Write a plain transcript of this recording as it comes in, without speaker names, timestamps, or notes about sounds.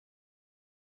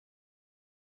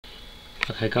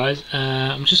Okay guys,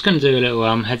 I'm just going to do a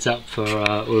little heads up for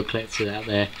all the collectors out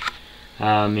there,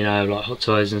 you know, like hot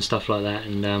toys and stuff like that,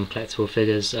 and collectible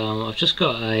figures. I've just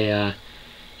got a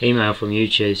email from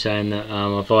YouTube saying that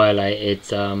I violated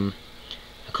a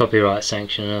copyright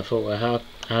sanction, and I thought, well,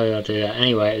 how did I do that?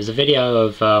 Anyway, it was a video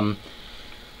of the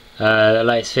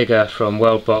latest figure from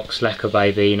Worldbox, Lacquer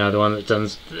Baby, you know, the one that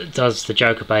does the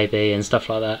Joker Baby and stuff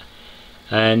like that,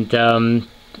 and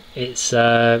it's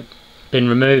been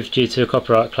removed due to a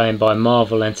copyright claim by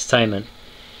Marvel Entertainment,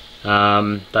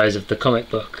 those of the comic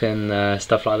book and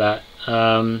stuff like that.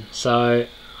 So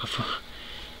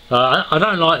I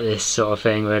don't like this sort of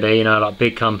thing, really, you know, like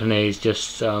big companies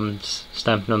just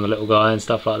stamping on the little guy and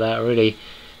stuff like that. I really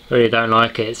don't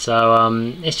like it.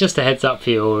 So it's just a heads up for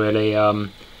you all, really.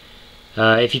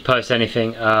 If you post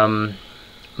anything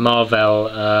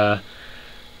Marvel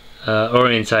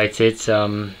orientated,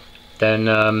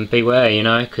 then beware, you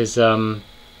know, because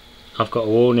I've got a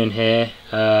warning here.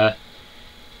 I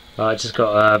just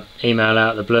got an email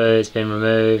out of the blue, it's been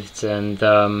removed, and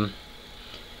I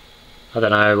don't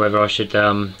know whether I should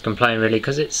complain, really,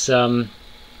 because it's I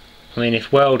mean,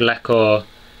 if World Lacquer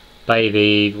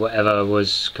Baby whatever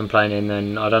was complaining,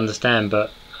 then I'd understand,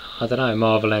 but I don't know,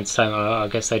 Marvel Entertainment, I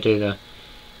guess they do the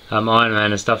Iron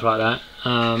Man and stuff like that.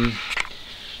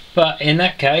 But in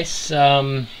that case,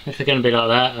 if they're going to be like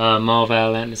that,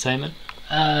 Marvel Entertainment,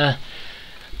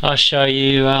 I'll show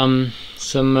you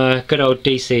some good old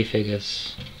DC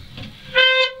figures.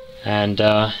 And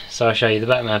so I'll show you the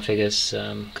Batman figures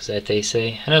because they're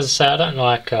DC. And as I say, I don't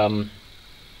like a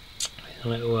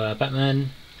little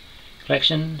Batman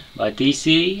collection by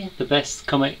DC, the best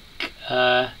comic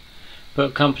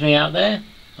book company out there,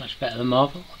 much better than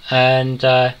Marvel, and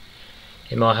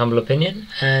in my humble opinion.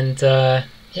 And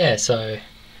yeah, so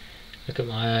look at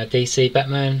my DC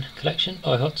Batman collection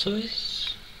by Hot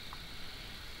Toys.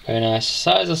 Very nice.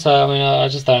 So as I say, I mean, I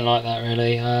just don't like that,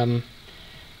 really. I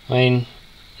mean,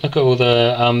 look at all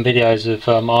the videos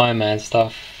of Iron Man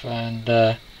stuff and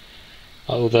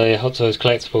all the Hot Toys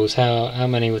collectibles. How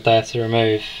many would they have to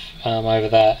remove over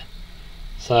that?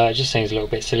 So it just seems a little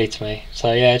bit silly to me.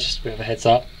 So yeah, just a bit of a heads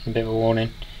up, a bit of a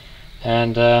warning.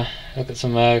 And look at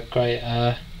some great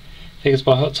figures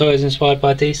by Hot Toys inspired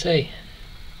by DC,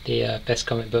 the best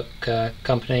comic book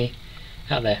company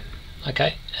out there.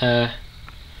 Okay,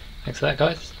 thanks for that,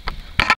 guys.